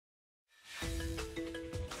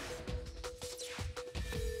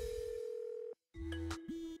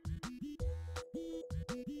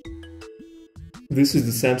This is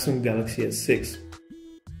the Samsung Galaxy S6.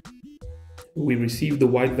 We received the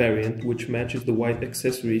white variant, which matches the white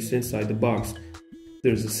accessories inside the box.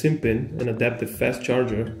 There's a SIM pin, an adaptive fast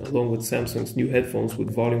charger, along with Samsung's new headphones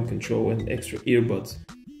with volume control and extra earbuds.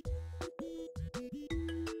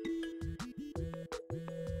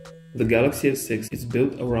 The Galaxy S6 is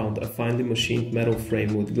built around a finely machined metal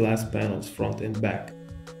frame with glass panels front and back.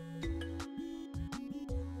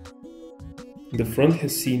 The front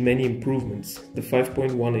has seen many improvements. The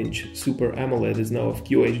 5.1-inch Super AMOLED is now of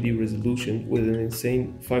QHD resolution with an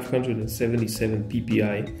insane 577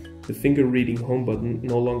 ppi. The finger-reading home button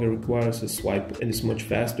no longer requires a swipe and is much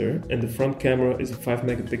faster, and the front camera is a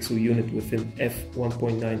 5-megapixel unit with an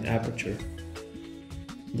f1.9 aperture.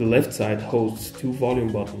 The left side hosts two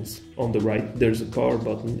volume buttons. On the right there's a power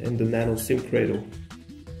button and the nano SIM cradle.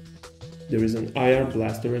 There is an IR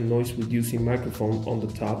blaster and noise reducing microphone on the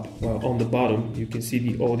top, while on the bottom you can see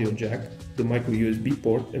the audio jack, the micro USB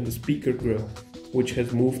port and the speaker grill, which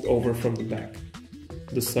has moved over from the back.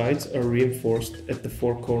 The sides are reinforced at the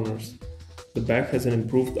four corners. The back has an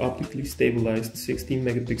improved optically stabilized 16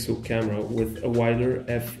 megapixel camera with a wider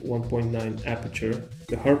f1.9 aperture,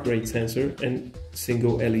 the heart rate sensor and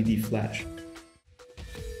single LED flash.